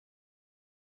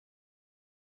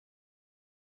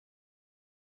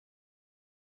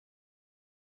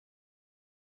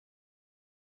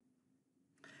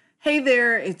Hey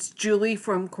there, it's Julie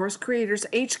from Course Creators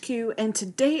HQ, and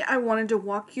today I wanted to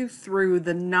walk you through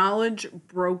the Knowledge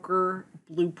Broker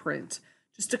Blueprint.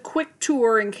 Just a quick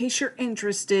tour in case you're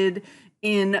interested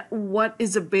in what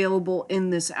is available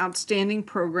in this outstanding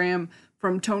program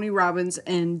from Tony Robbins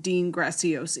and Dean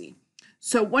Graziosi.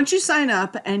 So once you sign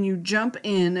up and you jump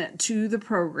in to the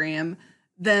program,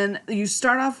 then you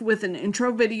start off with an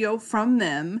intro video from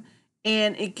them,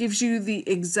 and it gives you the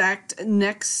exact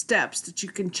next steps that you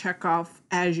can check off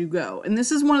as you go. And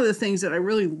this is one of the things that I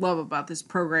really love about this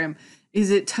program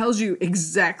is it tells you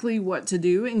exactly what to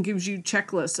do and gives you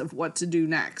checklists of what to do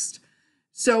next.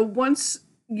 So once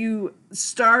you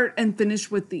start and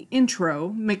finish with the intro,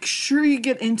 make sure you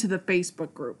get into the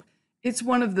Facebook group. It's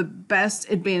one of the best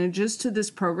advantages to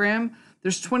this program.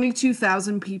 There's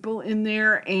 22,000 people in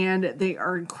there, and they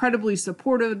are incredibly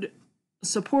supportive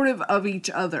of each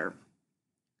other.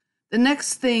 The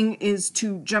next thing is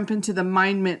to jump into the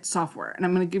MindMint software, and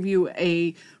I'm going to give you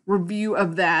a review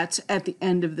of that at the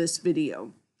end of this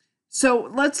video.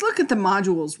 So let's look at the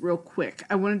modules real quick.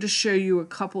 I wanted to show you a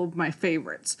couple of my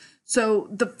favorites. So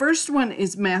the first one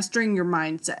is Mastering Your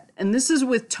Mindset, and this is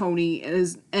with Tony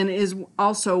and is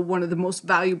also one of the most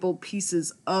valuable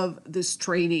pieces of this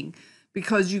training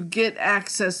because you get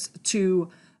access to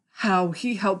how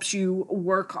he helps you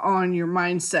work on your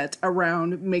mindset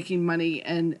around making money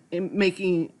and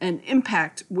making an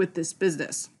impact with this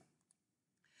business.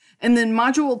 And then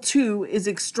module 2 is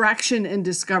Extraction and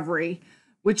Discovery,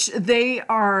 which they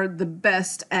are the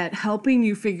best at helping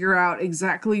you figure out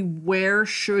exactly where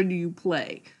should you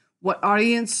play, what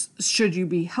audience should you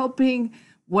be helping,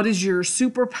 what is your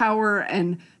superpower,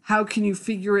 and how can you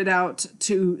figure it out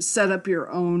to set up your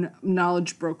own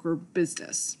knowledge broker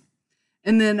business.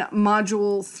 And then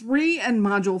module 3 and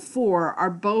module 4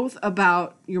 are both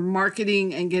about your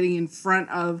marketing and getting in front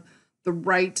of the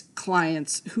right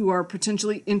clients who are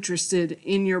potentially interested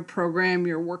in your program,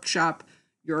 your workshop,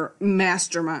 your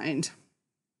mastermind.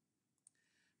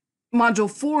 Module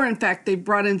 4, in fact, they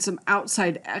brought in some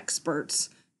outside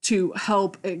experts to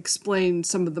help explain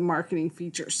some of the marketing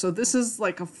features. So this is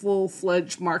like a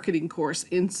full-fledged marketing course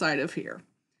inside of here.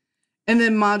 And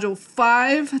then module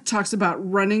 5 talks about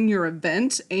running your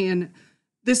event, and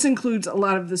this includes a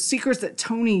lot of the secrets that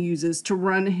Tony uses to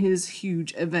run his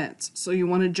huge events. So you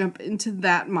want to jump into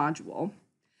that module.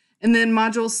 And then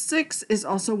module 6 is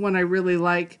also one I really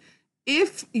like.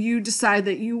 If you decide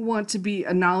that you want to be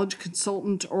a knowledge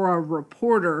consultant or a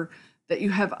reporter, that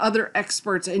you have other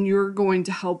experts and you're going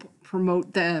to help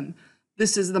promote them,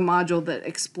 this is the module that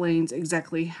explains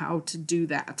exactly how to do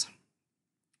that.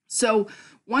 So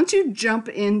once you jump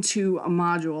into a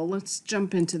module, let's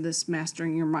jump into this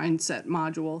Mastering Your Mindset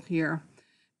module here.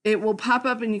 It will pop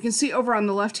up and you can see over on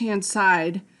the left-hand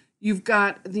side, you've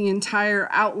got the entire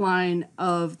outline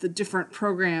of the different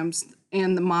programs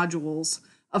and the modules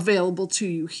available to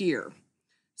you here.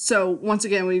 So once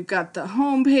again, we've got the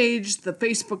home page, the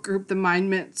Facebook group, the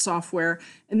MindMintSoftware,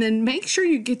 and then make sure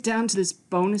you get down to this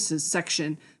bonuses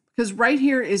section, because right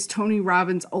here is Tony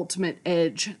Robbins' Ultimate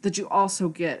Edge that you also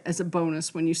get as a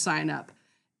bonus when you sign up.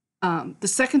 The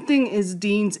second thing is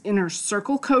Dean's Inner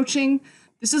Circle Coaching.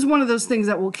 This is one of those things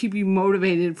that will keep you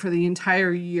motivated for the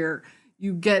entire year.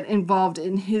 You get involved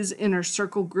in his Inner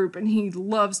Circle group, and he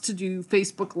loves to do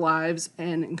Facebook Lives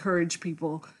and encourage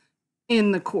people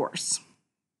in the course.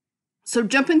 So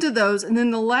jump into those. And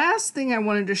then the last thing I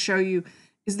wanted to show you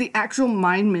is the actual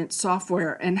MindMint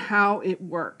software and how it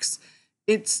works.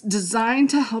 It's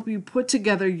designed to help you put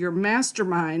together your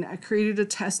mastermind. I created a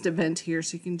test event here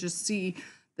so you can just see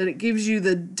that it gives you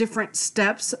the different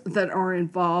steps that are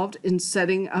involved in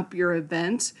setting up your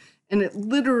event. And it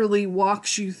literally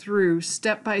walks you through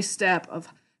step by step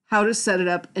of how to set it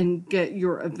up and get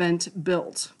your event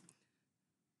built.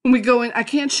 When we go in, I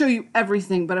can't show you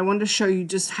everything, but I wanted to show you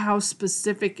just how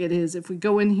specific it is. If we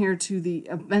go in here to the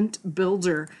event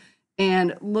builder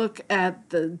and look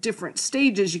at the different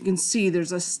stages, you can see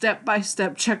there's a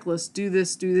step-by-step checklist. Do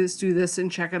this, do this, do this,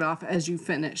 and check it off as you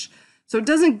finish. So it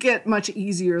doesn't get much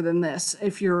easier than this.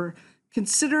 If you're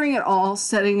considering at all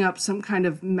setting up some kind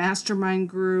of mastermind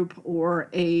group or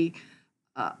a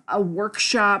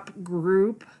workshop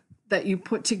group that you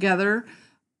put together,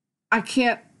 I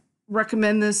can't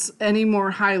recommend this any more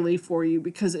highly for you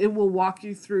because it will walk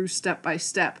you through step by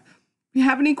step. If you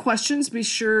have any questions, be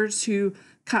sure to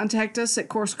contact us at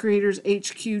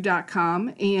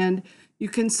CourseCreatorsHQ.com, and you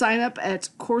can sign up at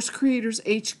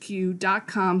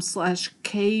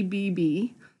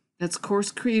CourseCreatorsHQ.com/KBB. That's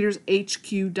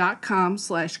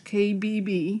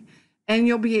CourseCreatorsHQ.com/KBB, and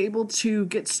you'll be able to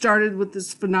get started with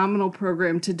this phenomenal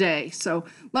program today. So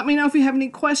let me know if you have any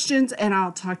questions, and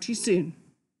I'll talk to you soon.